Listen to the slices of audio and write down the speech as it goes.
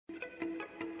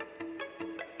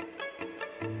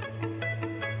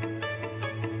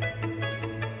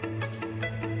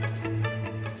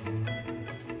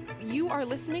are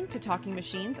listening to Talking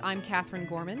Machines. I'm Catherine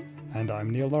Gorman. And I'm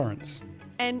Neil Lawrence.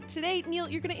 And today, Neil,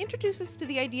 you're going to introduce us to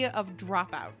the idea of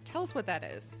dropout. Tell us what that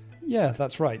is. Yeah,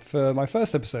 that's right. For my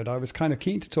first episode, I was kind of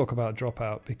keen to talk about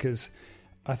dropout because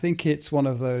I think it's one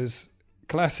of those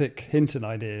classic Hinton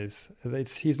ideas.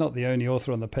 He's not the only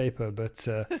author on the paper, but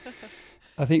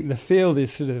I think the field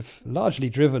is sort of largely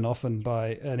driven often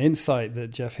by an insight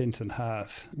that Geoff Hinton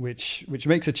has, which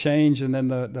makes a change, and then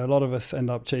a lot of us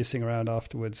end up chasing around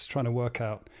afterwards trying to work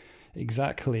out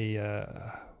exactly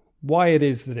why it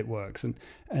is that it works. And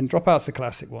dropout's a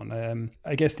classic one.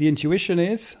 I guess the intuition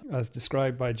is, as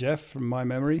described by Geoff from my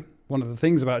memory. One of the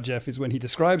things about Geoff is when he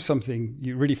describes something,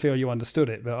 you really feel you understood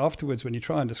it. But afterwards, when you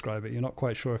try and describe it, you're not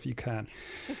quite sure if you can.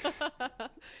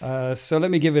 So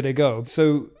let me give it a go.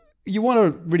 So you want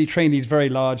to really train these very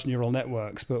large neural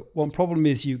networks, but one problem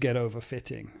is you get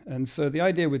overfitting. And so the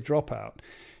idea with dropout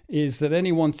is that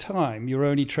any one time you're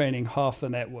only training half the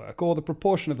network, or the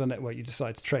proportion of the network you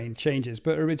decide to train changes,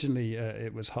 but originally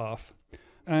it was half.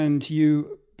 And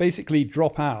you basically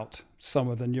drop out some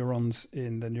of the neurons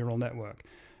in the neural network.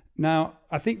 Now,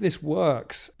 I think this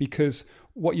works because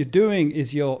what you're doing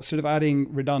is you're sort of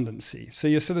adding redundancy. So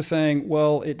you're sort of saying,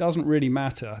 well, it doesn't really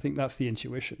matter. I think that's the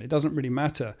intuition. It doesn't really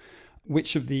matter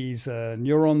which of these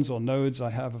neurons or nodes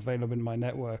I have available in my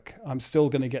network. I'm still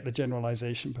going to get the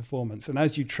generalization performance. And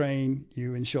as you train,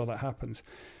 you ensure that happens.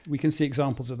 We can see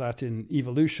examples of that in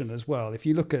evolution as well. If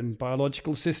you look at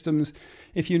biological systems,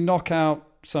 if you knock out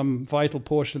some vital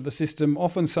portion of the system,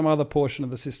 often some other portion of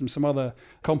the system, some other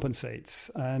compensates.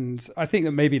 And I think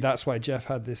that maybe that's why Geoff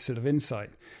had this sort of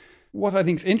insight. What I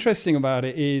think is interesting about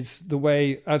it is the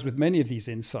way, as with many of these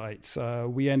insights,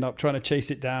 we end up trying to chase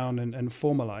it down and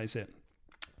formalize it.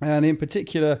 And in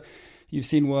particular, you've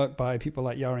seen work by people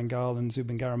like Yaron Gal and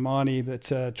Zubin Garamani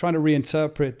that trying to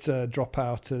reinterpret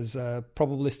dropout as a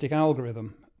probabilistic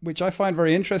algorithm, which I find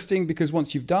very interesting because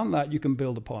once you've done that, you can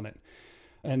build upon it.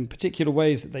 And particular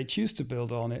ways that they choose to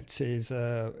build on it is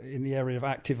in the area of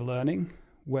active learning,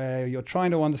 where you're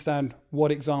trying to understand what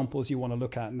examples you want to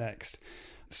look at next.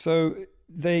 So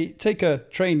they take a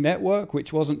trained network,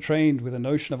 which wasn't trained with a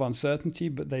notion of uncertainty,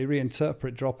 but they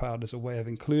reinterpret dropout as a way of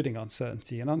including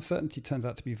uncertainty. And uncertainty turns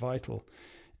out to be vital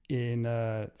in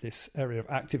this area of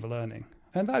active learning.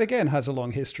 And that, again, has a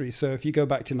long history. So if you go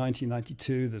back to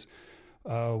 1992, there's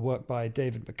work by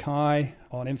David Mackay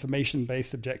on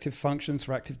information-based objective functions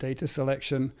for active data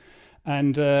selection.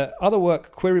 And other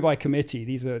work, query by committee.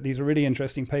 These are really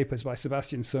interesting papers by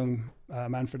Sebastian Sung,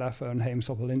 Manfred Affer, and Haim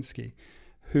Sopolinsky,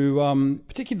 who,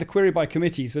 particularly the query by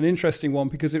committee is an interesting one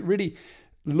because it really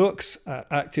looks at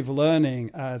active learning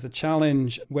as a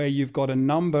challenge where you've got a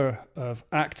number of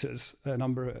actors, a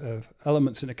number of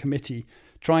elements in a committee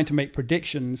trying to make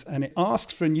predictions, and it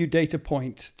asks for a new data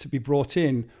point to be brought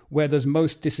in where there's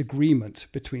most disagreement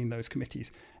between those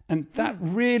committees. And that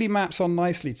really maps on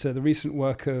nicely to the recent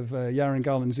work of Yaron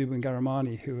Gal and Zubin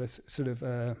Garamani, who are sort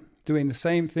of doing the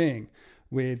same thing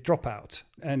with dropout.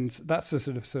 And that's a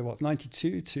sort of,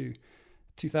 92 to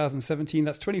 2017,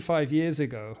 that's 25 years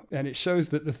ago. And it shows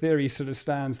that the theory sort of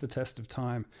stands the test of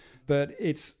time. But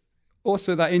it's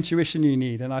also that intuition you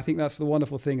need. And I think that's the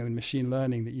wonderful thing in machine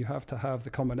learning, that you have to have the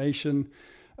combination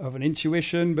of an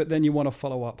intuition, but then you want to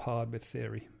follow up hard with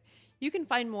theory. You can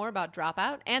find more about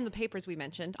dropout and the papers we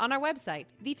mentioned on our website,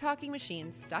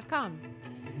 thetalkingmachines.com.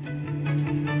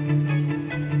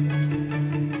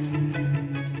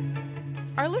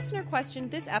 Our listener question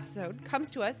this episode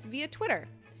comes to us via Twitter.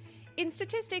 In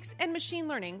statistics and machine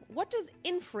learning, what does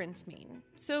inference mean?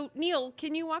 So, Neil,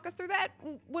 can you walk us through that?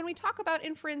 When we talk about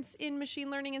inference in machine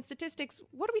learning and statistics,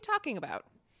 what are we talking about?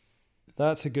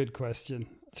 That's a good question.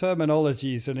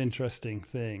 Terminology is an interesting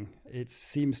thing. It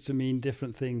seems to mean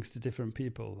different things to different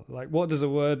people. Like, what does a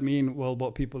word mean? Well,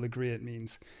 what people agree it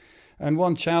means. And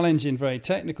one challenge in very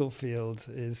technical fields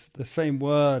is the same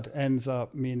word ends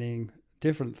up meaning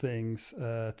different things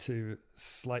to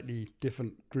slightly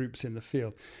different groups in the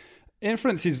field.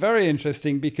 Inference is very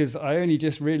interesting because I only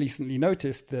just really recently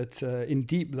noticed that in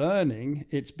deep learning,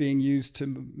 it's being used to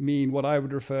mean what I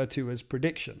would refer to as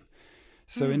prediction.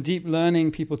 So in deep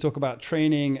learning, people talk about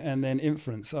training and then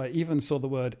inference. I even saw the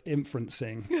word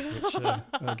inferencing,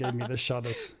 which gave me the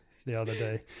shudders the other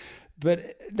day.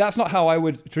 But that's not how I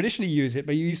would traditionally use it,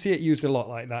 but you see it used a lot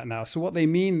like that now. So what they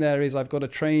mean there is I've got a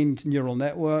trained neural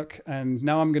network, and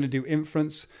now I'm going to do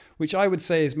inference, which I would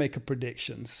say is make a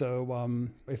prediction. So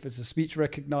if it's a speech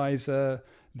recognizer,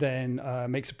 then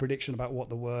makes a prediction about what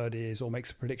the word is, or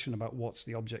makes a prediction about what's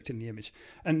the object in the image.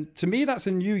 And to me, that's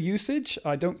a new usage.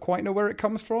 I don't quite know where it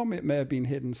comes from. It may have been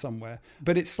hidden somewhere.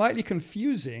 But it's slightly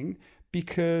confusing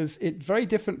because it's very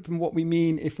different from what we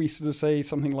mean if we sort of say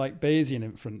something like Bayesian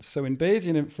inference. So in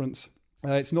Bayesian inference,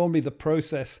 it's normally the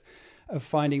process of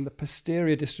finding the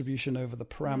posterior distribution over the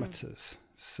parameters.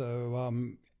 So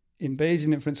in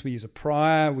Bayesian inference, we use a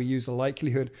prior, we use a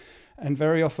likelihood, and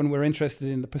very often we're interested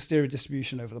in the posterior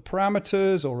distribution over the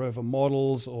parameters or over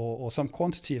models or some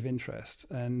quantity of interest.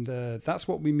 And that's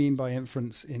what we mean by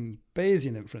inference in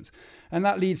Bayesian inference. And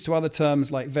that leads to other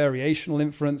terms like variational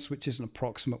inference, which is an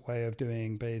approximate way of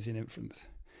doing Bayesian inference.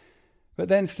 But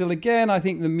then still again, I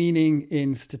think the meaning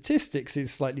in statistics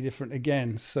is slightly different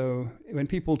again. So when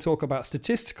people talk about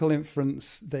statistical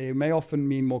inference, they may often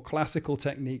mean more classical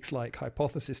techniques like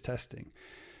hypothesis testing.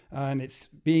 And it's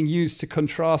being used to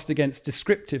contrast against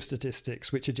descriptive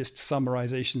statistics, which are just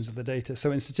summarizations of the data.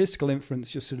 So in statistical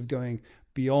inference, you're sort of going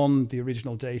beyond the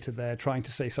original data there, trying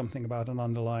to say something about an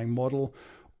underlying model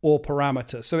or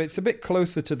parameter. So it's a bit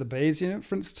closer to the Bayesian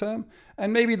inference term.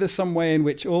 And maybe there's some way in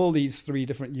which all these three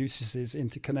different uses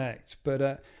interconnect.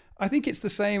 But I think it's the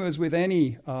same as with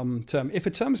any term. If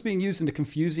a term is being used in a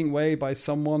confusing way by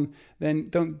someone, then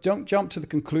don't jump to the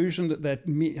conclusion that they're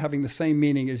having the same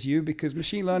meaning as you, because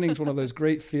machine learning is one of those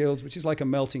great fields which is like a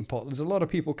melting pot. There's a lot of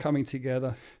people coming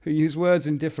together who use words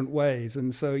in different ways.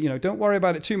 And so, don't worry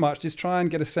about it too much. Just try and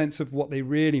get a sense of what they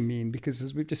really mean, because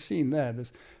as we've just seen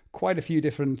there's quite a few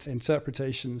different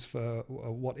interpretations for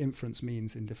what inference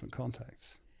means in different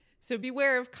contexts. So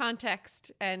beware of context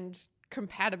and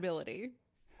compatibility.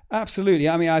 Absolutely.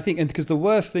 I mean, I think, and because the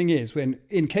worst thing is when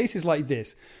in cases like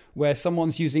this, where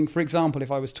someone's using, for example,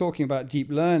 if I was talking about deep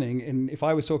learning and if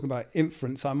I was talking about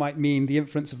inference, I might mean the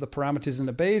inference of the parameters in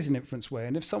a Bayesian inference way.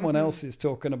 And if someone else is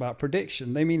talking about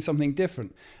prediction, they mean something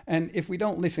different. And if we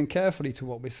don't listen carefully to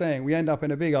what we're saying, we end up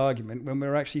in a big argument when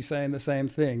we're actually saying the same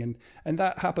thing. And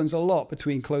that happens a lot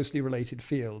between closely related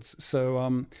fields.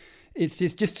 So, it's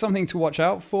just something to watch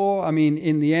out for. I mean,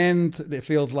 in the end, the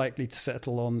field's likely to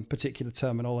settle on particular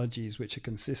terminologies which are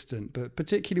consistent, but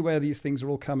particularly where these things are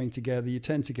all coming together, you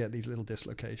tend to get these little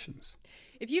dislocations.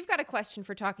 If you've got a question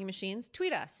for Talking Machines,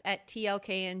 tweet us at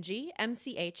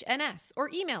TLKNGMCHNS or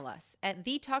email us at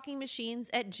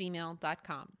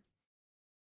thetalkingmachines@gmail.com.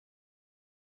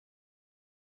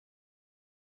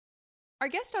 Our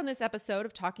guest on this episode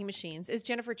of Talking Machines is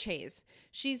Jennifer Chayes.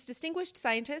 She's Distinguished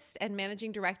Scientist and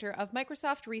Managing Director of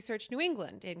Microsoft Research New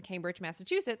England in Cambridge,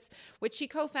 Massachusetts, which she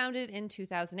co-founded in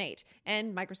 2008,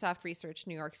 and Microsoft Research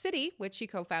New York City, which she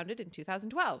co-founded in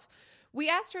 2012. We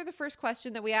asked her the first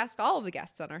question that we asked all of the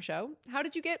guests on our show. How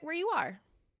did you get where you are?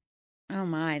 Oh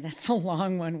my, that's a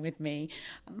long one with me.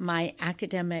 My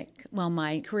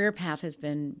career path has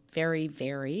been very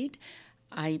varied.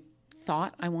 I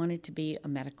thought I wanted to be a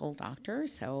medical doctor,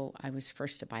 so I was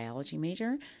first a biology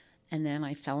major, and then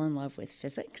I fell in love with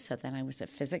physics. So then I was a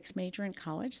physics major in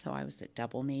college, so I was a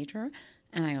double major,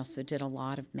 and I also did a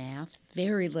lot of math,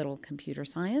 very little computer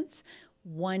science.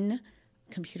 One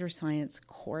computer science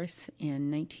course in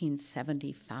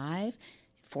 1975,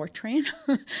 Fortran.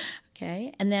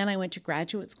 Okay, and then I went to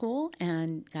graduate school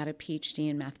and got a PhD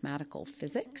in mathematical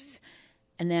physics,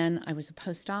 and then I was a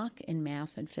postdoc in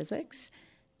math and physics.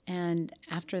 And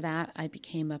after that, I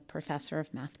became a professor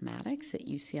of mathematics at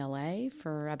UCLA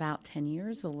for about 10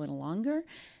 years, a little longer.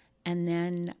 And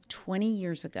then 20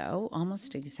 years ago,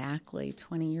 almost exactly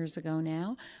 20 years ago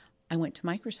now, I went to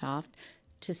Microsoft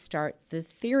to start the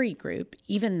theory group,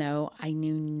 even though I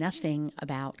knew nothing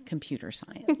about computer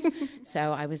science.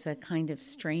 So I was a kind of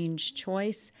strange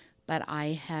choice, but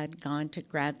I had gone to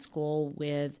grad school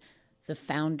with the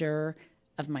founder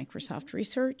of Microsoft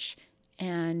Research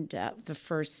and the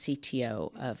first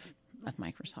CTO of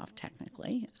Microsoft,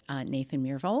 technically, Nathan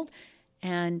Myhrvold.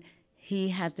 And he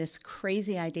had this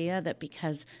crazy idea that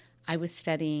because I was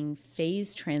studying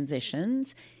phase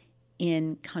transitions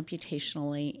in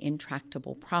computationally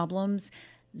intractable problems,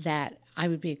 that I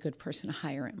would be a good person to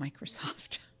hire at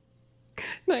Microsoft.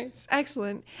 Nice.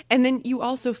 Excellent. And then you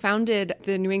also founded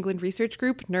the New England Research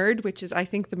Group, NERD, which is, I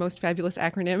think, the most fabulous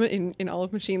acronym in all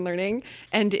of machine learning,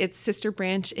 and its sister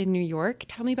branch in New York.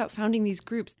 Tell me about founding these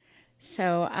groups.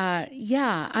 So,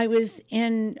 I was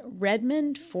in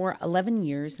Redmond for 11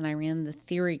 years, and I ran the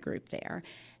theory group there.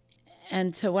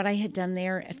 And so what I had done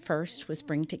there at first was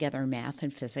bring together math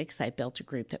and physics. I built a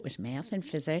group that was math and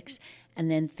physics,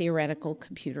 and then theoretical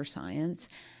computer science.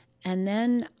 And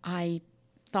then I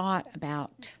thought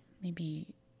about maybe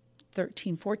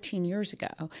 13, 14 years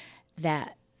ago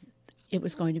that it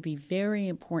was going to be very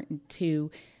important to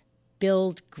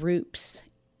build groups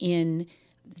in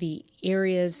the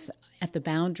areas at the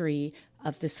boundary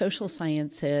of the social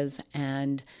sciences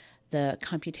and the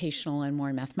computational and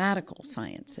more mathematical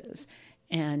sciences.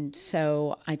 And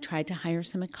so I tried to hire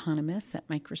some economists at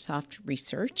Microsoft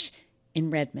Research in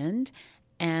Redmond.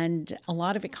 And a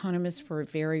lot of economists were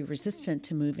very resistant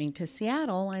to moving to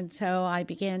Seattle. And so I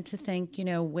began to think,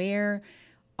 where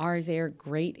are there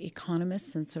great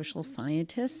economists and social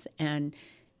scientists? And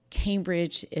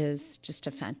Cambridge is just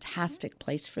a fantastic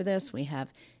place for this. We have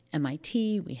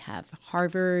MIT, we have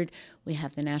Harvard, we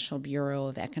have the National Bureau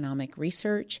of Economic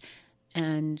Research.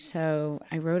 And so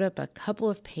I wrote up a couple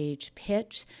of page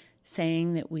pitch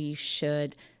saying that we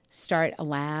should start a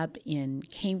lab in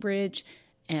Cambridge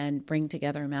and bring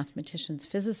together mathematicians,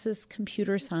 physicists,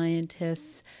 computer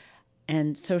scientists,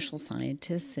 and social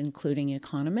scientists, including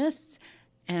economists.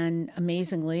 And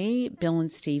amazingly, Bill and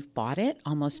Steve bought it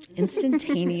almost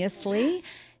instantaneously.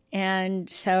 And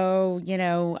so,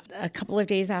 a couple of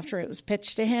days after it was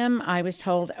pitched to him, I was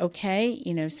told, okay,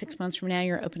 6 months from now,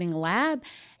 you're opening a lab.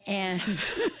 And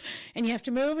and you have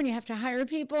to move and you have to hire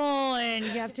people and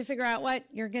you have to figure out what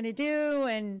you're going to do.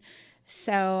 And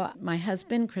so my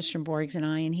husband, Christian Borgs,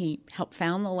 and he helped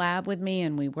found the lab with me,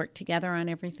 and we worked together on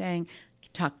everything. I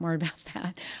can talk more about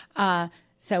that.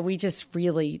 So we just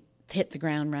really hit the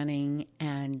ground running.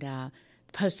 And the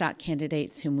postdoc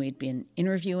candidates whom we'd been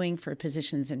interviewing for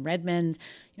positions in Redmond,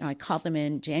 I called them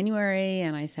in January,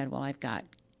 and I said, well, I've got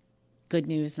good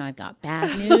news and I've got bad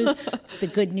news. The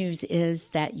good news is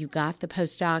that you got the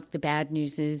postdoc. The bad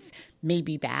news is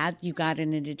maybe bad. You got it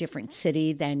in a different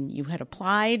city than you had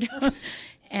applied.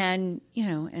 And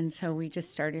so we just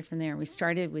started from there. We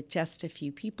started with just a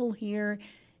few people here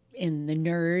in the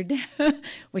NERD,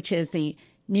 which is the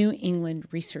New England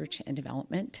Research and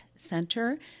Development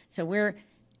Center. So we're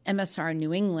MSR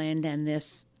New England, and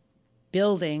this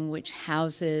building, which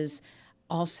houses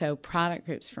also product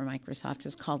groups for Microsoft,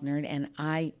 is called NERD, and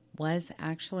I was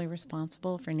actually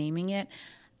responsible for naming it.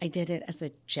 I did it as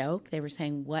a joke. They were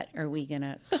saying, what are we going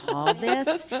to call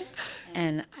this?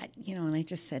 And I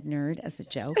just said NERD as a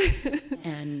joke,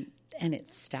 and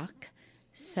it stuck.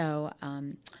 So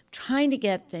trying to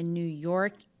get the New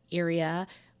York area,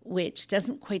 which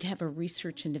doesn't quite have a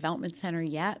research and development center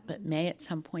yet, but may at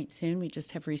some point soon. We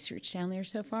just have research down there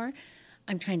so far.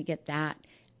 I'm trying to get that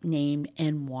named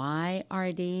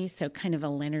NYRD, so kind of a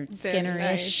Leonard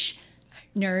Skinner-ish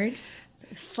nerd,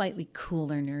 slightly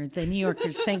cooler nerd. The New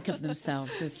Yorkers think of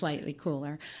themselves as slightly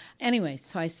cooler. Anyway,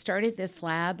 so I started this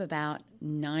lab about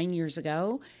 9 years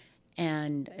ago,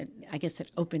 and I guess it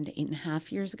opened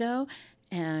 8.5 years ago,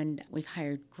 and we've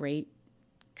hired great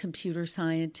computer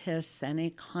scientists and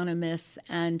economists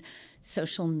and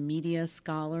social media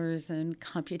scholars and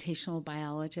computational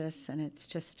biologists, and it's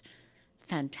just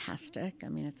fantastic. I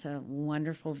mean, it's a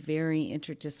wonderful, very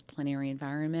interdisciplinary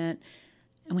environment.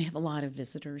 And we have a lot of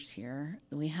visitors here.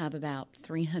 We have about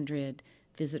 300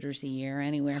 visitors a year,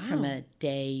 anywhere from a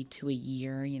day to a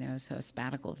year, so a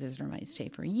sabbatical visitor might stay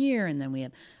for a year. And then we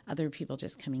have other people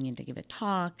just coming in to give a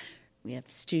talk. We have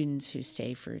students who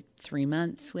stay for 3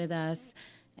 months with us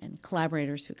and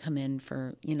collaborators who come in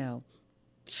for,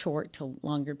 short to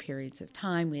longer periods of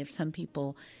time. We have some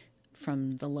people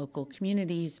from the local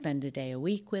community who spend a day a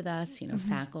week with us,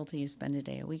 faculty who spend a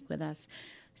day a week with us.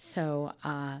 So,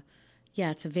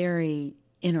 it's a very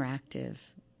interactive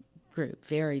group,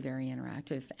 very, very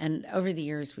interactive. And over the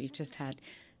years, we've just had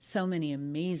so many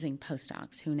amazing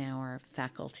postdocs who now are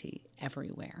faculty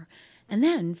everywhere. And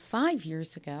then 5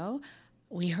 years ago,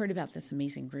 we heard about this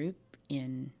amazing group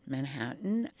in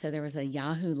Manhattan. So there was a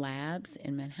Yahoo Labs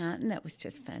in Manhattan that was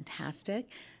just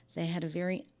fantastic. They had a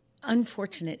very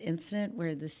unfortunate incident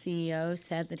where the CEO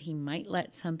said that he might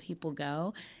let some people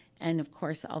go. And of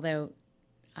course, although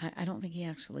I don't think he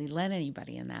actually let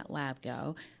anybody in that lab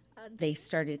go, they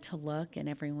started to look, and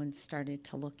everyone started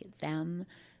to look at them.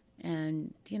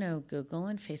 And, Google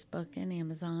and Facebook and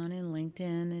Amazon and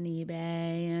LinkedIn and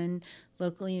eBay and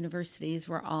local universities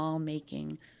were all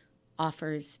making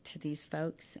offers to these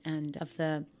folks. And of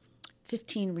the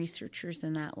 15 researchers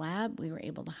in that lab, we were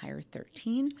able to hire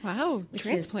 13. Wow,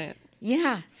 transplant.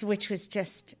 Which was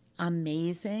just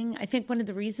amazing. I think one of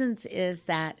the reasons is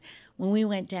that when we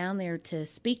went down there to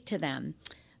speak to them,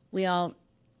 we all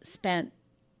spent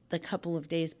the couple of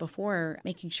days before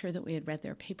making sure that we had read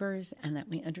their papers and that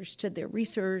we understood their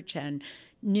research and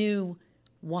knew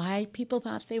why people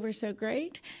thought they were so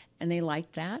great. And they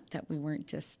liked that we weren't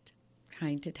just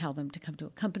trying to tell them to come to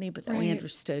a company, but that we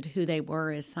understood who they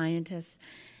were as scientists.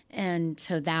 And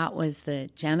so that was the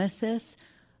genesis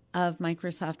of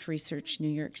Microsoft Research New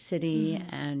York City.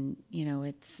 And,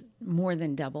 it's more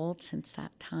than doubled since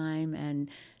that time. And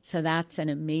so that's an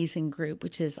amazing group,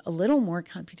 which is a little more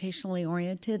computationally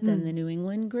oriented than the New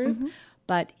England group,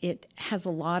 but it has a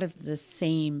lot of the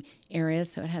same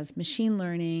areas. So it has machine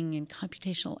learning and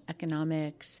computational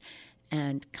economics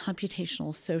and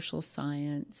computational social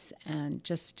science and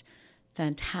just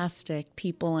fantastic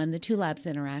people. And the two labs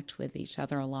interact with each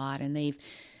other a lot. And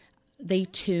they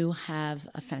too have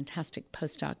a fantastic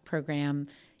postdoc program,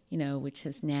 which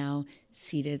has now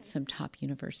seeded some top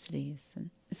universities.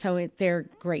 And so they're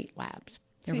great labs.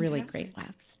 They're really great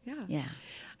labs. Yeah.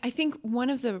 I think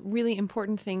one of the really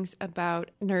important things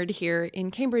about NERD here in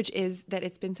Cambridge is that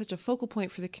it's been such a focal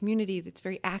point for the community that's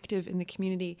very active in the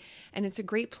community, and it's a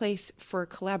great place for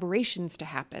collaborations to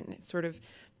happen. It's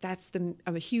that's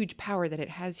a huge power that it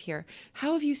has here.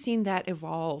 How have you seen that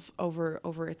evolve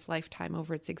over its lifetime,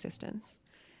 over its existence?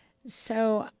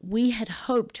 So we had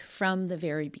hoped from the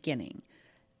very beginning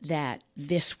that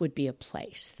this would be a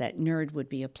place, that NERD would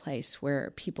be a place where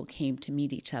people came to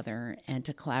meet each other and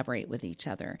to collaborate with each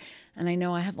other. And I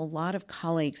know I have a lot of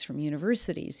colleagues from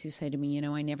universities who say to me,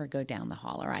 I never go down the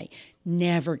hall, or I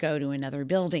never go to another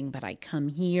building, but I come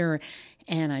here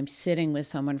and I'm sitting with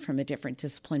someone from a different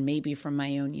discipline, maybe from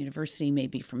my own university,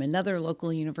 maybe from another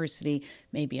local university,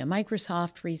 maybe a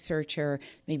Microsoft researcher,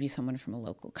 maybe someone from a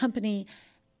local company,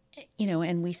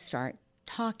 and we start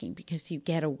talking, because you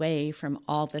get away from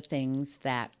all the things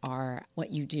that are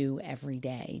what you do every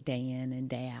day, day in and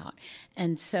day out.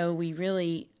 And so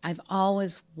I've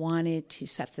always wanted to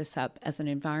set this up as an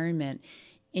environment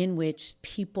in which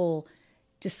people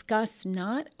discuss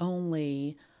not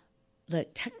only the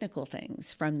technical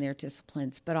things from their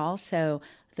disciplines, but also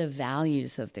the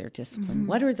values of their discipline. Mm-hmm.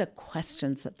 What are the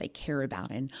questions that they care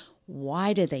about, and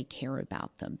why do they care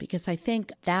about them? Because I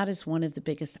think that is one of the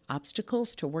biggest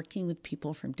obstacles to working with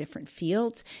people from different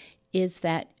fields, is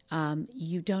that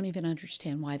you don't even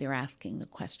understand why they're asking the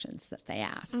questions that they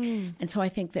ask. And so I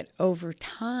think that over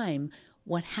time,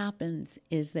 what happens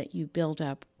is that you build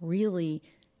up really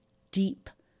deep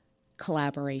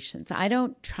collaborations. I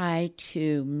don't try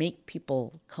to make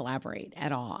people collaborate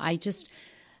at all. I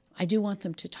do want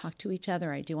them to talk to each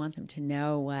other. I do want them to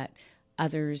know what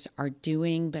others are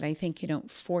doing, but I think you don't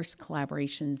force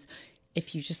collaborations.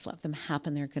 If you just let them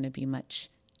happen, they're going to be much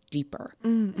deeper.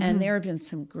 Mm-hmm. And there have been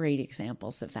some great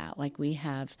examples of that. Like we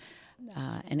have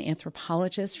an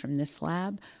anthropologist from this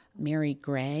lab, Mary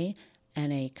Gray,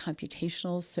 and a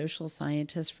computational social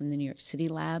scientist from the New York City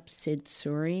lab, Sid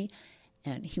Suri.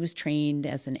 And he was trained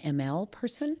as an ML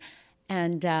person.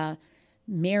 And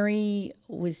Mary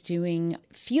was doing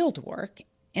field work,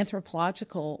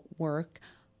 anthropological work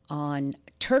on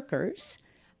Turkers.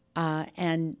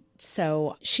 And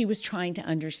so she was trying to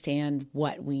understand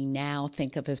what we now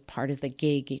think of as part of the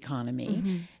gig economy.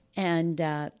 Mm-hmm.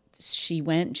 And she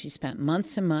went and she spent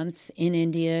months and months in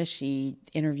India. She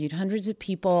interviewed hundreds of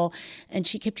people. And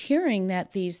she kept hearing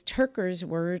that these Turkers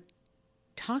were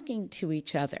talking to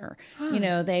each other.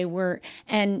 They were,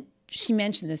 and she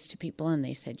mentioned this to people and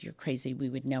they said, "You're crazy. We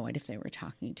would know it if they were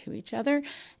talking to each other."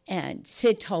 And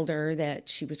Sid told her that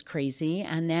she was crazy.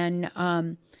 And then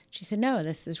she said, "No,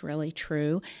 this is really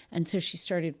true." And so she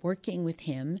started working with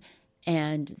him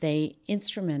and they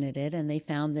instrumented it, and they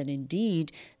found that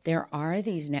indeed there are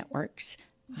these networks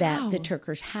that the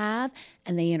Turkers have,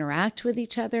 and they interact with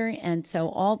each other. And so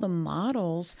all the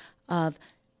models of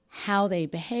how they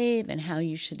behave and how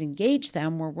you should engage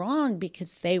them were wrong,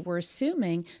 because they were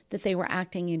assuming that they were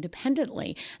acting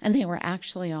independently, and they were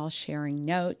actually all sharing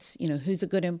notes, who's a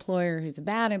good employer, who's a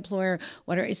bad employer,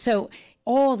 so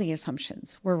all the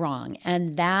assumptions were wrong.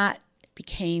 And that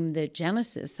became the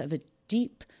genesis of a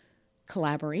deep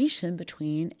collaboration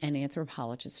between an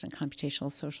anthropologist and a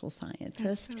computational social scientist.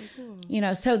 That's so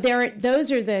cool. So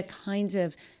those are the kinds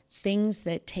of things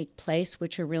that take place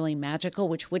which are really magical,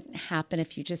 which wouldn't happen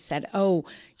if you just said, "Oh,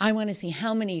 I want to see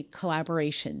how many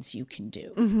collaborations you can do."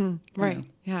 Mm-hmm. Right.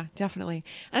 Yeah, definitely.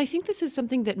 And I think this is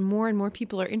something that more and more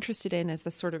people are interested in as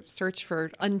the sort of search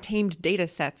for untamed data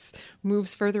sets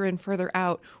moves further and further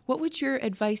out. What would your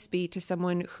advice be to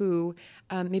someone who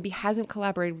maybe hasn't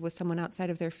collaborated with someone outside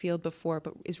of their field before,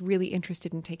 but is really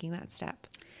interested in taking that step?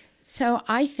 So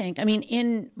I think,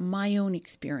 in my own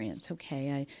experience,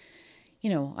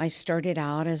 I started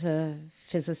out as a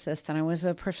physicist, and I was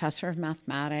a professor of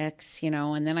mathematics,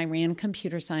 and then I ran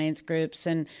computer science groups,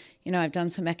 and, I've done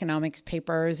some economics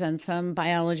papers and some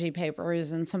biology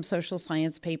papers and some social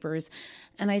science papers.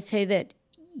 And I'd say that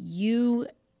you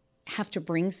have to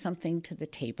bring something to the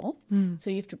table. So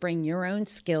you have to bring your own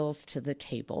skills to the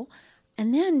table.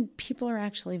 And then people are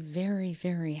actually very,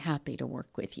 very happy to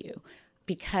work with you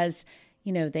because,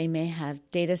 they may have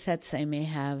data sets, they may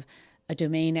have a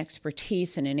domain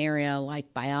expertise in an area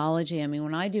like biology. I mean,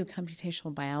 when I do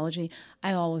computational biology,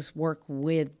 I always work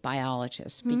with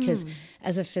biologists because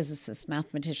as a physicist,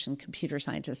 mathematician, computer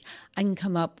scientist, I can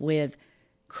come up with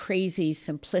crazy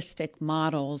simplistic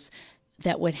models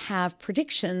that would have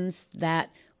predictions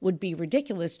that would be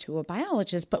ridiculous to a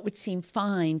biologist but would seem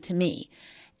fine to me.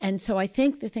 And so I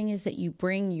think the thing is that you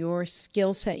bring your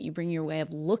skill set, you bring your way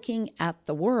of looking at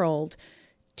the world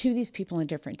to these people in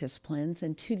different disciplines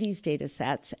and to these data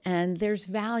sets, and there's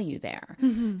value there.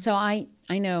 So I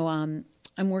know I'm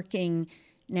working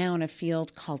now in a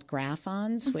field called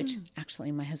graphons, which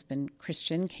actually my husband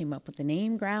Christian came up with the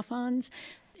name graphons.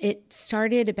 It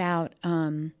started about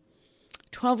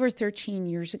 12 or 13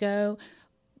 years ago.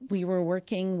 We were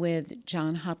working with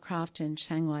John Hopcroft and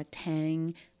Xianghua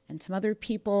Tang and some other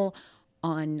people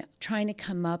on trying to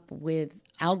come up with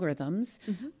algorithms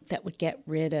that would get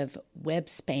rid of web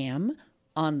spam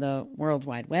on the World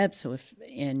Wide Web. So if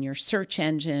in your search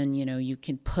engine, you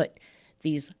can put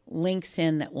these links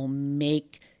in that will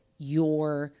make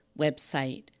your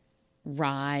website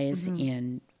rise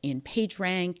in page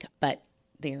rank, but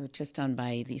they're just done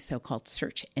by these so-called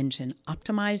search engine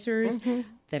optimizers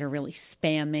that are really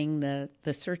spamming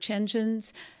the search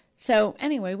engines. So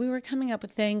anyway, we were coming up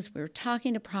with things. We were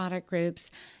talking to product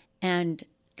groups, and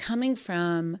coming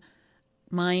from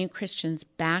my and Christian's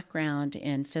background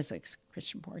in physics,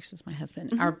 Christian Borges is my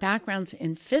husband, our backgrounds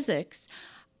in physics,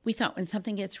 we thought when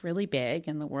something gets really big,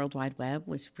 and the World Wide Web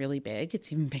was really big,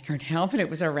 it's even bigger now, but it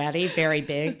was already very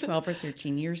big 12 or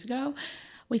 13 years ago,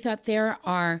 we thought there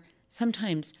are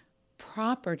sometimes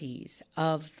properties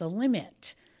of the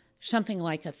limit, something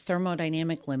like a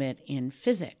thermodynamic limit in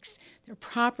physics. There are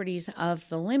properties of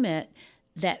the limit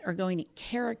that are going to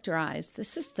characterize the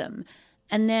system.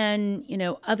 And then,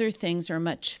 other things are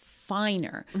much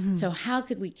finer. So how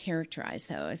could we characterize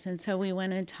those? And so we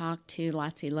went and talked to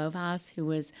Latsi Lovas, who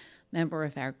was a member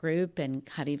of our group, and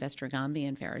Kati Vestergambi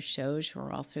and Vera Shoge, who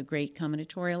are also great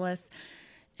combinatorialists.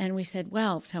 And we said,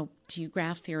 well, so do you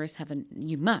graph theorists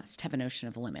you must have a notion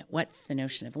of a limit. What's the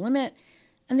notion of a limit?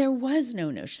 And there was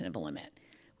no notion of a limit,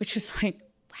 which was like,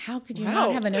 how could you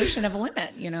not have a notion of a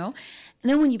limit, And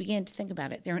then when you began to think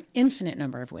about it, there are an infinite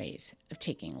number of ways of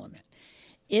taking a limit.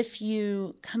 If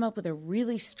you come up with a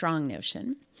really strong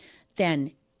notion,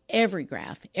 then every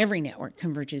graph, every network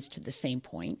converges to the same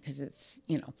point because it's,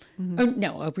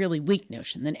 a really weak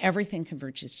notion, then everything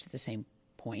converges to the same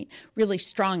point. Really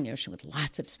strong notion with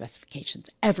lots of specifications,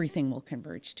 everything will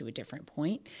converge to a different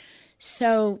point.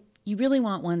 So you really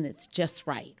want one that's just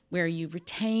right, where you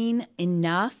retain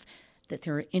enough that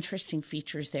there are interesting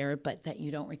features there, but that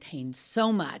you don't retain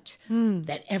so much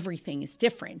that everything is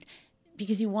different,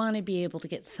 because you want to be able to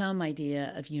get some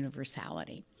idea of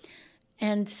universality.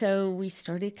 And so we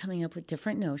started coming up with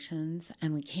different notions,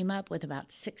 and we came up with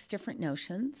about 6 different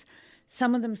notions.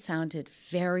 Some of them sounded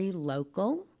very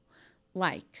local,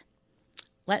 like,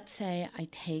 let's say I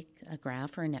take a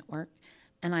graph or a network,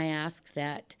 and I ask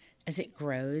that as it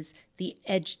grows, the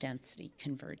edge density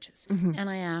converges. And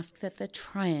I ask that the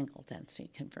triangle density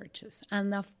converges,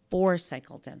 and the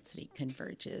 4-cycle density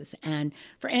converges. And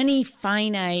for any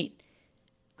finite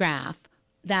graph,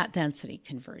 that density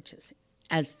converges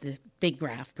as the big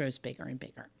graph grows bigger and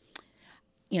bigger,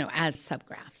 as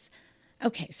subgraphs.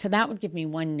 Okay, so that would give me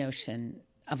one notion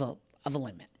of a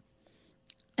limit.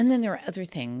 And then there are other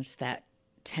things that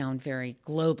sound very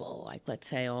global, like let's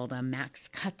say all the max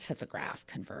cuts of the graph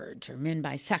converge, or min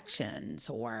bisections,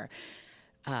 or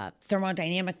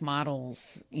thermodynamic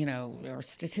models, or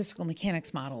statistical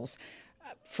mechanics models,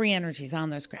 free energies on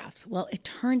those graphs. Well, it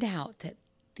turned out that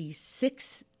these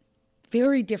 6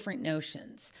 very different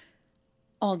notions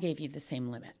all gave you the same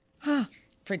limit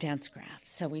for dense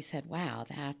graphs. So we said, wow,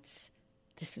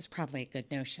 this is probably a good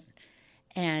notion.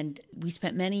 And we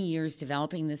spent many years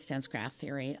developing this dense graph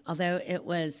theory, although it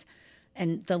was,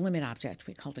 and the limit object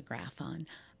we called a graphon,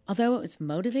 although it was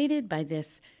motivated by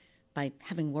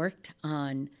having worked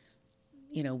on,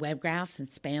 web graphs and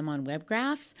spam on web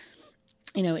graphs,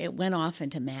 it went off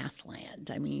into math land.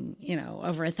 I mean,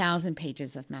 over 1,000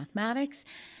 pages of mathematics.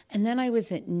 And then I was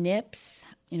at NIPS,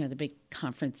 the big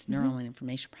conference, Neural and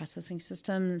Information Processing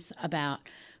Systems, about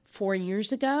 4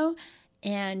 years ago.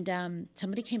 And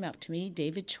somebody came up to me,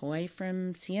 David Choi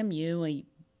from CMU, a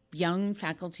young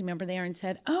faculty member there, and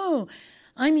said, oh,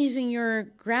 I'm using your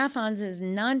graphons as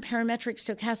non-parametric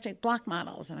stochastic block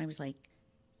models. And I was like,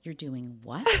 you're doing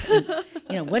what?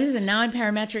 And, what is a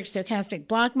non-parametric stochastic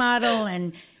block model?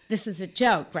 And this is a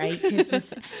joke, right?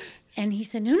 And he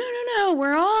said, no,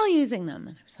 we're all using them.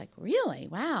 And I was like, really?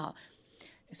 Wow.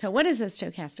 So what is a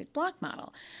stochastic block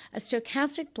model? A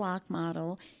stochastic block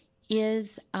model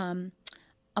is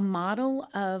a model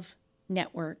of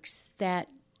networks that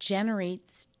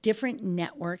generates different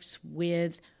networks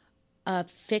with a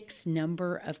fixed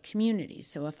number of communities.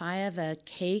 So if I have a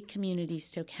K-community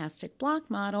stochastic block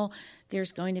model,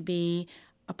 there's going to be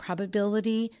a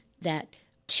probability that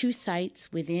two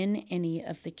sites within any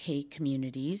of the K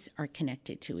communities are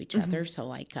connected to each other. So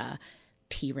like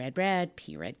P red red,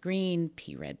 P red green,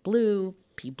 P red blue,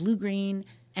 P blue green.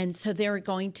 And so there are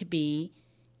going to be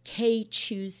K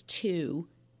choose 2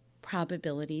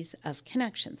 probabilities of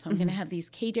connection. So I'm going to have these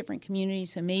K different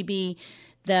communities. So maybe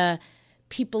the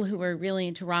people who are really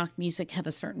into rock music have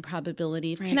a certain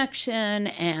probability of connection,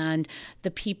 and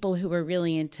the people who are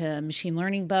really into machine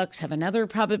learning books have another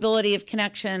probability of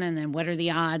connection. And then what are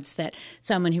the odds that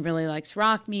someone who really likes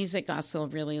rock music also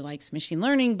really likes machine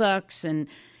learning books? And,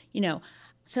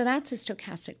 so that's a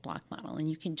stochastic block model, and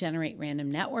you can generate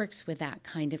random networks with that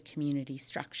kind of community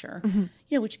structure,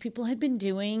 which people had been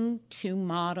doing to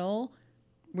model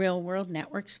real-world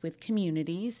networks with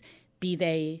communities, be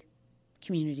they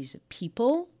communities of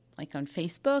people, like on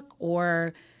Facebook,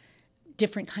 or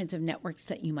different kinds of networks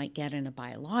that you might get in a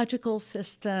biological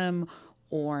system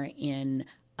or in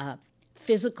a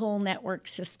physical network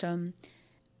system.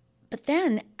 But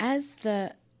then as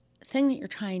the thing that you're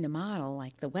trying to model,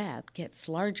 like the web, gets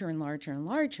larger and larger and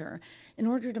larger, in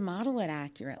order to model it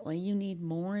accurately, you need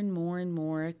more and more and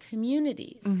more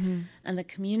communities. And the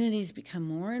communities become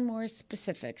more and more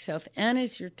specific. So if N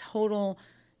is your total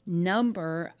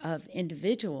number of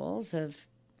individuals, of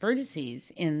vertices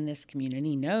in this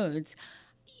community, nodes,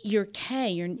 your K,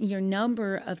 your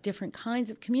number of different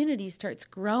kinds of communities starts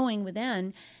growing with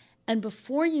N, and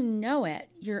before you know it,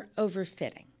 you're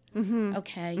overfitting.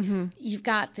 Okay? You've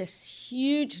got this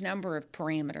huge number of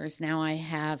parameters. Now I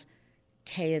have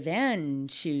K of N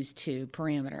choose 2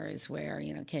 parameters where,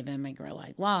 K of N may grow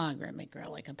like log, or it may grow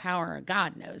like a power, or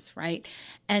God knows, right?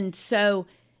 And so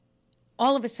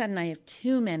all of a sudden I have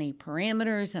too many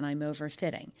parameters and I'm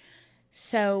overfitting.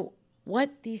 So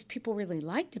what these people really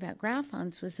liked about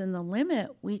graphons was, in the limit,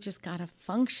 we just got a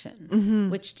function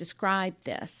which described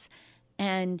this.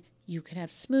 And you could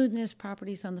have smoothness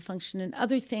properties on the function and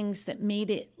other things that made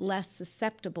it less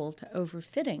susceptible to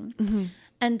overfitting.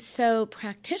 And so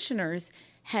practitioners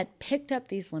had picked up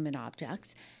these limit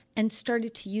objects and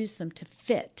started to use them to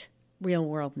fit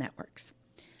real-world networks.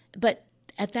 But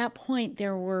at that point,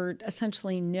 there were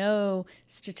essentially no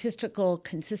statistical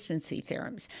consistency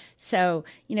theorems. So,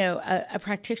 a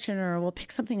practitioner will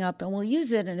pick something up and we'll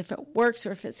use it, and if it works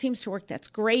or if it seems to work, that's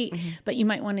great. But you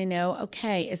might want to know,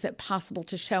 okay, is it possible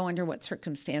to show under what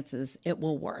circumstances it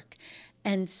will work?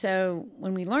 And so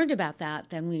when we learned about that,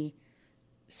 then we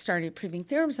started proving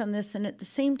theorems on this. And at the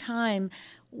same time,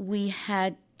 we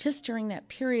had, just during that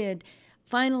period,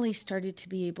 finally started to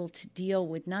be able to deal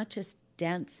with not just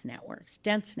dense networks.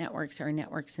 Dense networks are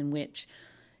networks in which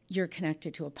you're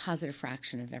connected to a positive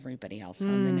fraction of everybody else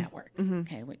on the network.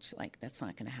 Okay, which that's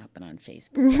not going to happen on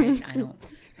Facebook, right?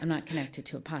 I'm not connected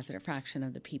to a positive fraction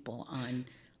of the people on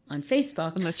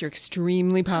Facebook. Unless you're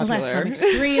extremely popular. Unless I'm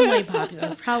extremely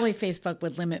popular. Probably Facebook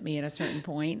would limit me at a certain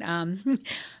point.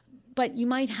 But you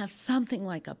might have something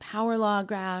like a power law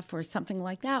graph or something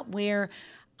like that where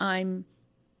I'm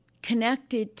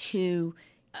connected to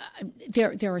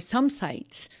there are some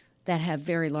sites that have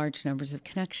very large numbers of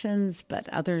connections, but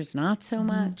others not so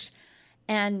much.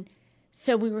 And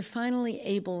so we were finally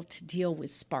able to deal with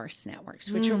sparse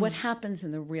networks, which are what happens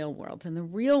in the real world. In the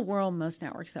real world, most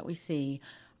networks that we see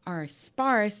are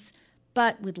sparse,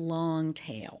 but with long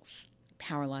tails,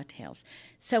 power law tails.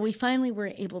 So we finally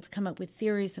were able to come up with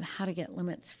theories of how to get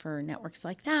limits for networks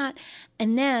like that,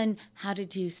 and then how to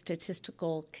do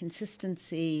statistical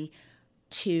consistency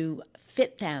to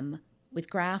fit them with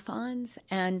graphons.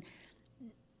 And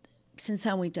since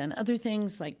then, we've done other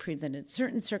things like prove that in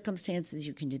certain circumstances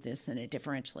you can do this in a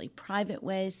differentially private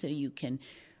way, so you can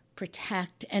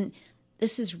protect. And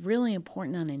this is really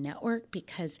important on a network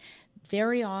because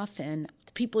very often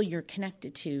the people you're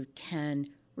connected to can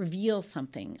reveal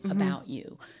something about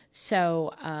you.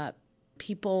 So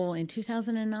people in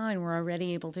 2009 were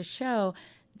already able to show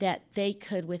that they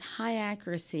could, with high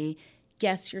accuracy,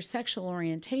 guess your sexual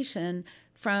orientation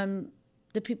from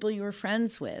the people you were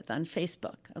friends with on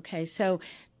Facebook. Okay, so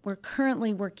we're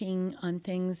currently working on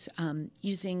things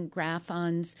using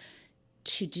graphons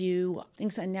to do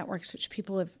things on networks which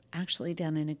people have actually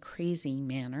done in a crazy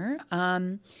manner.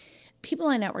 People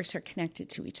on networks are connected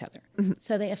to each other,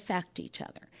 so they affect each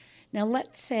other. Now,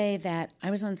 let's say that I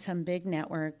was on some big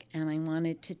network and I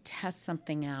wanted to test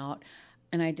something out,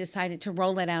 and I decided to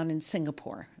roll it out in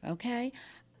Singapore, okay?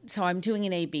 So I'm doing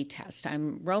an A/B test.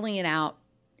 I'm rolling it out,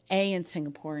 in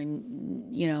Singapore,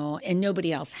 and and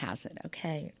nobody else has it.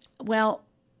 Okay. Well,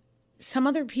 some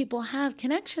other people have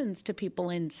connections to people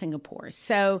in Singapore.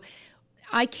 So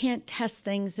I can't test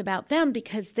things about them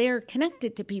because they're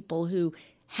connected to people who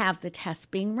have the tests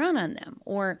being run on them.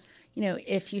 Or,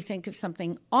 if you think of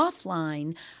something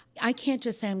offline, I can't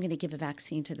just say I'm going to give a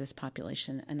vaccine to this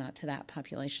population and not to that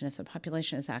population if the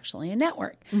population is actually a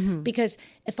network. Because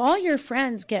if all your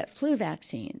friends get flu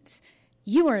vaccines,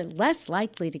 you are less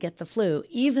likely to get the flu,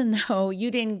 even though you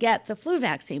didn't get the flu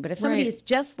vaccine. But if somebody is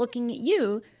just looking at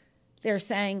you, they're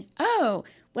saying, oh,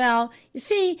 well, you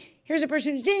see, here's a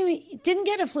person who didn't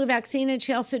get a flu vaccine and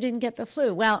she also didn't get the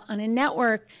flu. Well, on a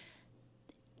network,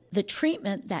 the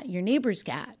treatment that your neighbors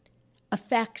got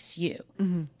affects you.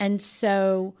 And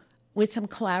so with some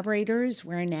collaborators,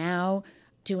 we're now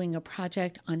doing a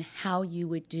project on how you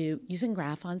would do, using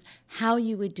Graphons, how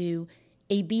you would do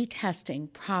A/B testing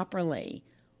properly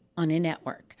on a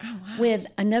network. Oh, wow. With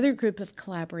another group of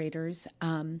collaborators,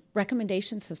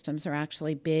 recommendation systems are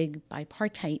actually big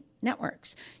bipartite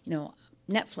networks.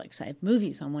 Netflix, I have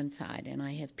movies on one side and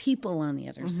I have people on the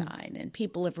other side, and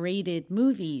people have rated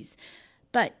movies.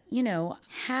 But,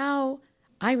 how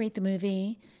I rate the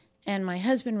movie and my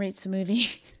husband rates the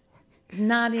movie,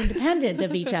 not independent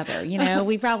of each other.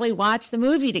 We probably watched the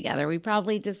movie together. We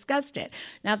probably discussed it.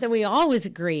 Not that we always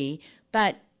agree,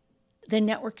 but the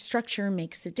network structure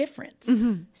makes a difference.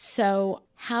 So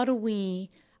how do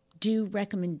we do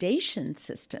recommendation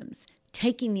systems,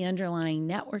 taking the underlying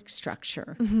network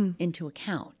structure into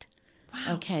account?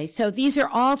 Wow. Okay, so these are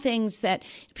all things that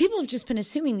people have just been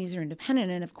assuming these are independent,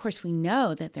 and of course we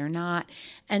know that they're not.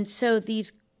 And so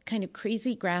these kind of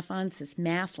crazy Graphons, this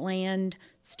math land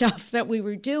stuff that we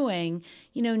were doing,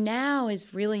 now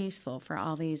is really useful for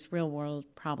all these real world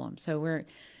problems. So we're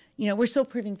still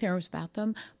proving theorems about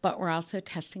them, but we're also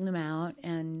testing them out,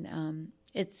 and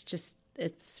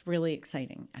it's really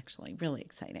exciting, actually, really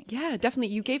exciting. Yeah,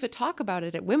 definitely. You gave a talk about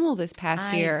it at WIML this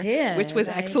past year, did. which was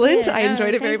excellent. I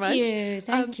enjoyed it very much.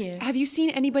 Thank you. Have you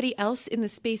seen anybody else in the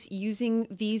space using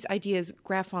these ideas,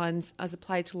 Graphons, as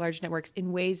applied to large networks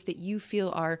in ways that you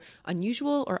feel are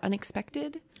unusual or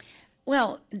unexpected?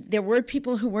 Well, there were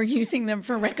people who were using them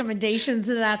for recommendations,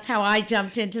 and that's how I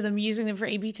jumped into them, using them for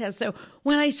A/B tests. So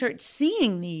when I start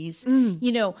seeing these,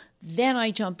 then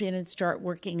I jump in and start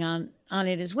working on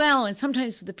it as well. And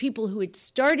sometimes the people who had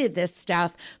started this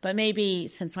stuff, but maybe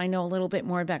since I know a little bit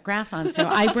more about Graphon, so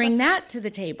I bring that to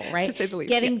the table, right? To say the least,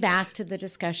 Getting back to the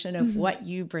discussion of what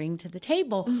you bring to the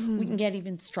table, we can get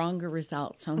even stronger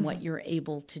results on what you're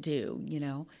able to do,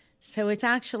 So it's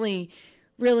actually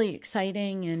really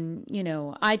exciting, and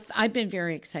I've been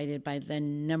very excited by the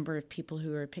number of people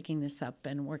who are picking this up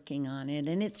and working on it.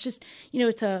 And it's just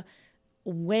it's a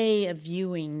way of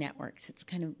viewing networks. It's a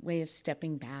kind of way of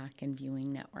stepping back and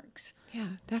viewing networks. Yeah,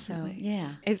 definitely. So,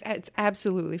 yeah, it's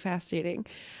absolutely fascinating.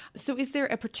 So is there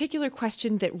a particular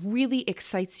question that really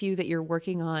excites you that you're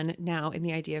working on now in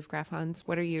the idea of Graphons?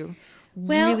 What are you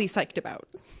really psyched about?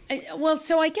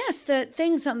 So I guess the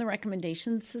things on the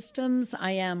recommendation systems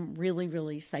I am really,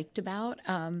 really psyched about.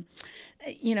 And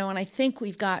I think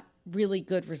we've got really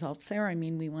good results there. I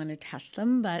mean, we want to test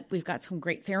them, but we've got some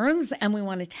great theorems, and we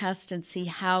want to test and see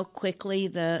how quickly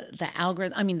the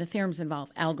algorithm, the theorems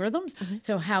involve algorithms.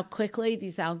 So how quickly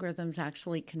these algorithms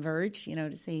actually converge,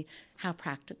 to see how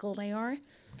practical they are.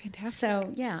 Fantastic.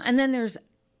 So, yeah. And then there's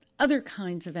other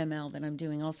kinds of ML that I'm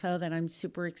doing also that I'm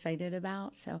super excited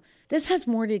about. So this has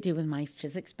more to do with my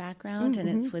physics background, and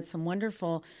it's with some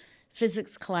wonderful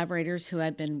physics collaborators who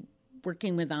I've been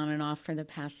working with on and off for the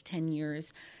past 10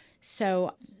 years.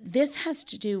 So this has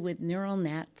to do with neural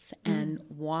nets and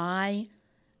why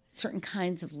certain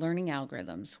kinds of learning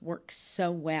algorithms work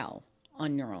so well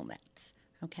on neural nets.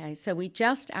 Okay, so we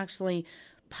just actually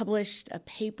published a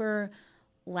paper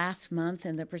last month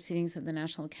in the Proceedings of the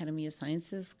National Academy of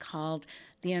Sciences called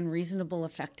The Unreasonable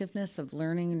Effectiveness of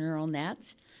Learning Neural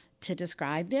Nets to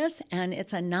describe this. And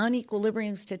it's a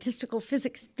non-equilibrium statistical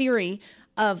physics theory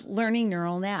of learning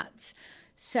neural nets.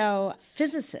 So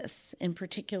physicists, in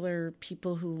particular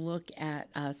people who look at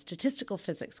statistical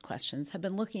physics questions, have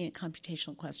been looking at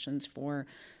computational questions for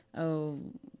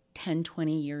 10,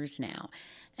 20 years now.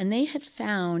 And they had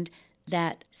found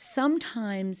that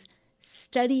sometimes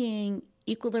studying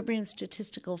equilibrium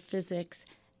statistical physics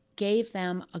gave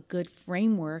them a good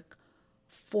framework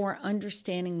for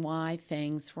understanding why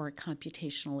things were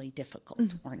computationally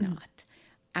difficult or not.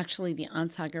 Actually, the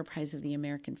Onsager Prize of the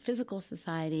American Physical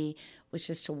Society was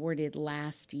just awarded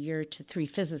last year to 3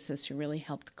 physicists who really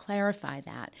helped clarify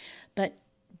that. But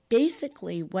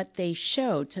basically what they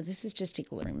showed, so this is just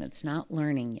equilibrium, it's not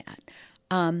learning yet,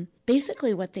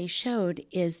 Basically what they showed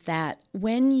is that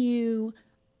when you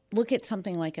look at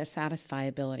something like a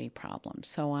satisfiability problem,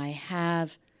 so I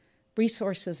have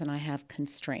resources and I have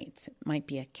constraints. It might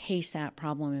be a KSAT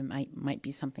problem, it might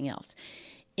be something else.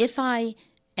 If I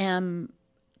am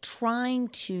trying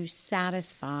to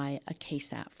satisfy a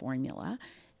KSAT formula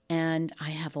and I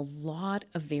have a lot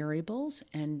of variables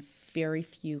and very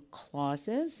few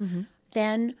clauses,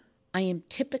 then I am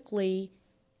typically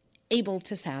able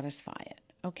to satisfy it.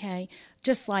 Okay,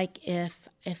 just like if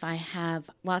I have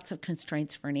lots of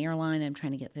constraints for an airline, I'm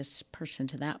trying to get this person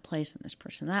to that place and this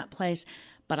person to that place,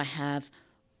 but I have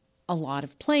a lot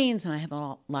of planes and I have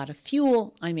a lot of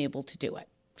fuel, I'm able to do it.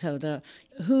 So the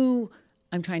who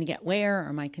I'm trying to get where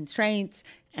are my constraints,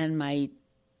 and my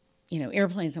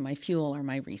airplanes and my fuel are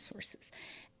my resources.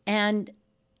 And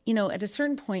at a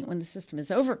certain point when the system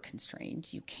is over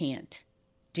constrained, you can't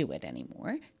do it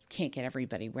anymore. Can't get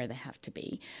everybody where they have to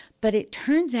be. But it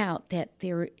turns out that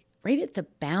they're right at the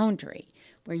boundary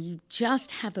where you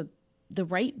just have the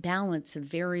right balance of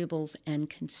variables and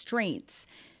constraints,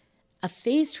 a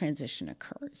phase transition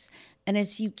occurs. And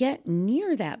as you get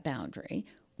near that boundary,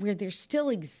 where there still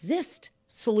exist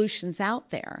solutions out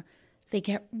there, they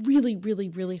get really, really,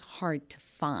 really hard to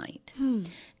find.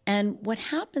 And what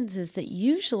happens is that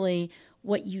usually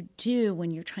what you do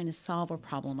when you're trying to solve a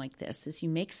problem like this is you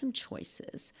make some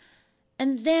choices,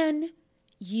 and then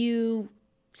you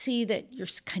see that you're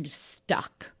kind of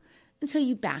stuck. And so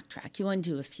you backtrack, you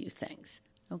undo a few things,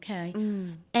 okay?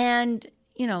 And,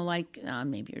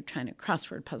 maybe you're trying to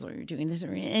crossword puzzle, you're doing this,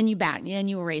 and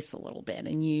you erase a little bit,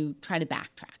 and you try to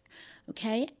backtrack,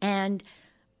 okay? And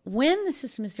when the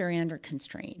system is very under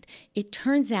constrained, it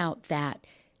turns out that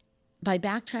by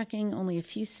backtracking only a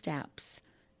few steps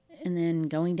and then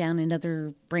going down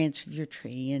another branch of your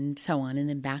tree and so on, and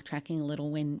then backtracking a little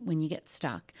when you get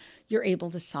stuck, you're able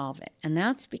to solve it. And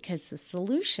that's because the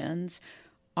solutions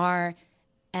are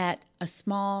at a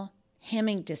small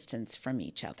Hamming distance from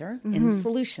each other in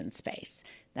solution space.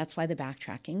 That's why the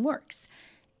backtracking works.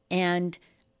 And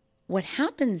what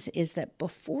happens is that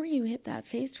before you hit that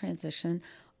phase transition,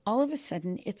 all of a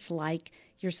sudden it's like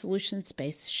your solution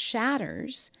space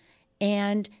shatters,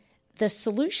 and the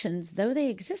solutions, though they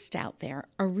exist out there,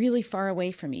 are really far away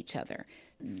from each other.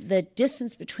 The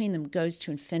distance between them goes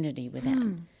to infinity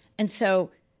within. And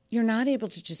so you're not able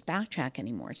to just backtrack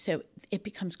anymore. So it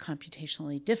becomes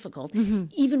computationally difficult,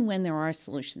 even when there are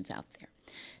solutions out there.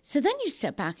 So then you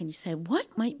step back and you say,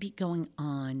 what might be going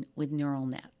on with neural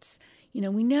nets?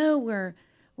 We know we're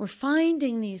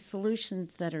finding these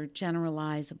solutions that are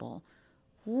generalizable.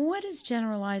 What does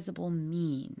generalizable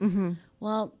mean?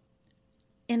 Well,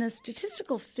 in a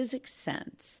statistical physics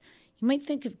sense, you might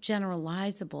think of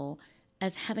generalizable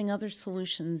as having other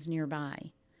solutions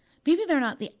nearby. Maybe they're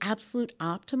not the absolute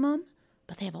optimum,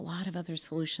 but they have a lot of other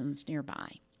solutions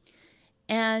nearby.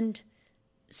 And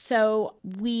so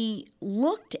we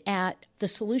looked at the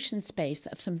solution space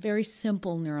of some very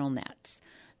simple neural nets.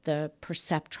 The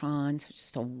perceptrons, which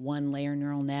is a one-layer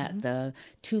neural net, the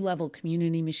two-level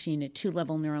community machine, a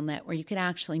two-level neural net where you could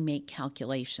actually make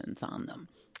calculations on them.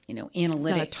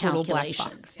 Analytic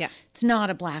calculations. Yeah. It's not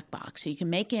a black box. So you can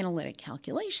make analytic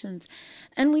calculations.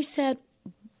 And we said,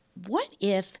 what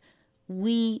if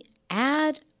we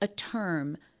add a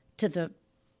term to the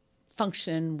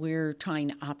function we're trying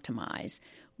to optimize,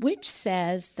 which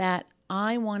says that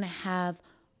I want to have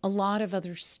a lot of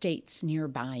other states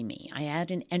nearby me. I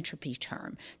add an entropy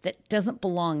term that doesn't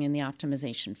belong in the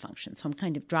optimization function. So I'm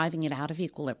kind of driving it out of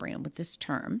equilibrium with this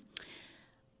term.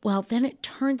 Well, then it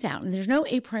turns out, and there's no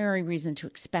a priori reason to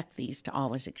expect these to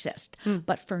always exist,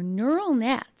 but for neural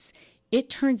nets,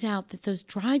 it turns out that those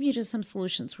drive you to some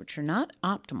solutions which are not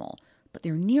optimal, but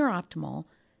they're near optimal,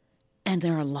 and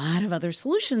there are a lot of other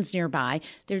solutions nearby.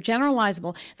 They're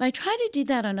generalizable. If I try to do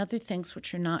that on other things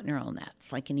which are not neural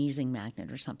nets, like an Ising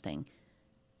magnet or something,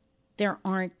 there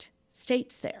aren't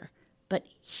states there. But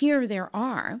here there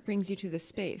are. Brings you to this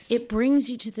space. It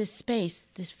brings you to this space,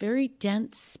 this very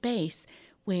dense space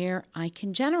where I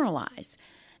can generalize.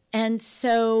 And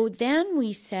so then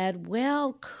we said,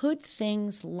 well, could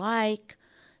things like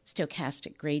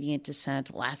stochastic gradient descent,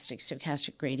 elastic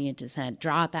stochastic gradient descent,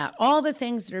 dropout, all the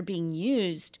things that are being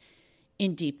used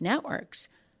in deep networks,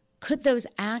 could those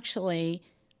actually,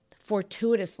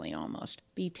 fortuitously almost,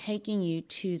 be taking you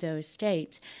to those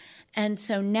states? And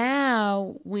so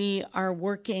now we are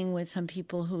working with some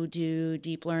people who do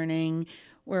deep learning.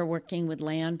 We're working with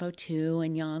Leon Botu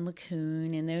and Jan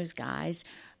LeCun and those guys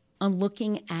on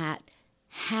looking at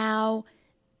how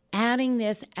adding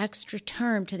this extra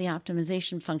term to the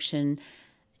optimization function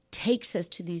takes us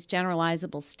to these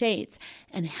generalizable states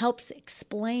and helps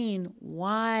explain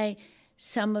why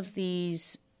some of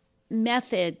these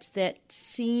methods that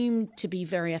seem to be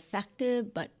very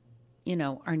effective but,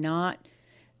 are not,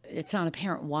 it's not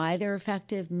apparent why they're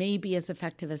effective, may be as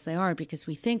effective as they are, because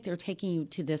we think they're taking you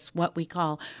to this, what we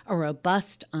call a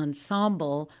robust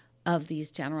ensemble of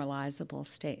these generalizable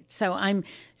states. So I'm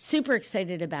super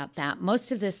excited about that.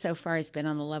 Most of this so far has been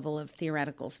on the level of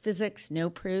theoretical physics, no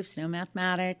proofs, no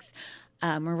mathematics.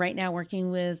 We're right now working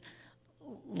with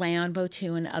Leon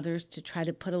Botu and others to try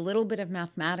to put a little bit of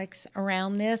mathematics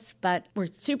around this, but we're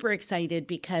super excited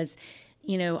because,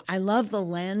 I love the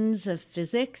lens of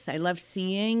physics. I love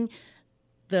seeing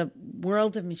the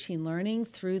world of machine learning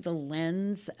through the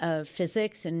lens of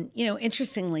physics. And,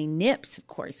 interestingly, NIPS, of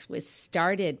course, was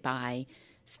started by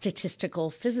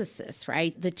statistical physicists,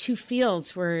 right? The two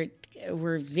fields were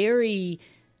very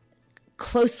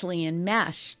closely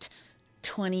enmeshed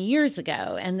 20 years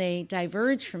ago, and they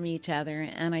diverged from each other.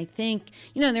 And I think,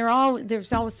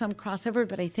 there's always some crossover,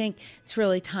 but I think it's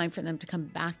really time for them to come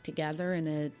back together in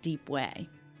a deep way.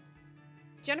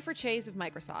 Jennifer Chase of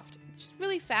Microsoft. It's just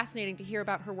really fascinating to hear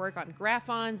about her work on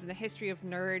graphons and the history of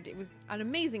NERD. It was an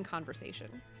amazing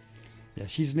conversation. Yeah,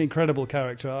 she's an incredible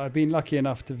character. I've been lucky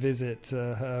enough to visit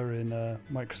her in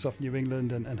Microsoft New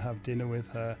England and have dinner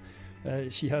with her.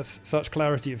 She has such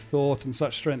clarity of thought and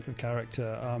such strength of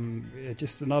character.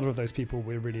 Just another of those people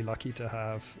we're really lucky to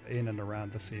have in and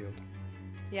around the field.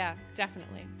 Yeah,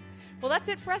 definitely. Well, that's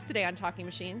it for us today on Talking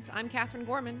Machines. I'm Catherine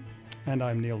Gorman. And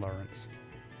I'm Neil Lawrence.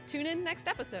 Tune in next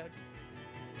episode.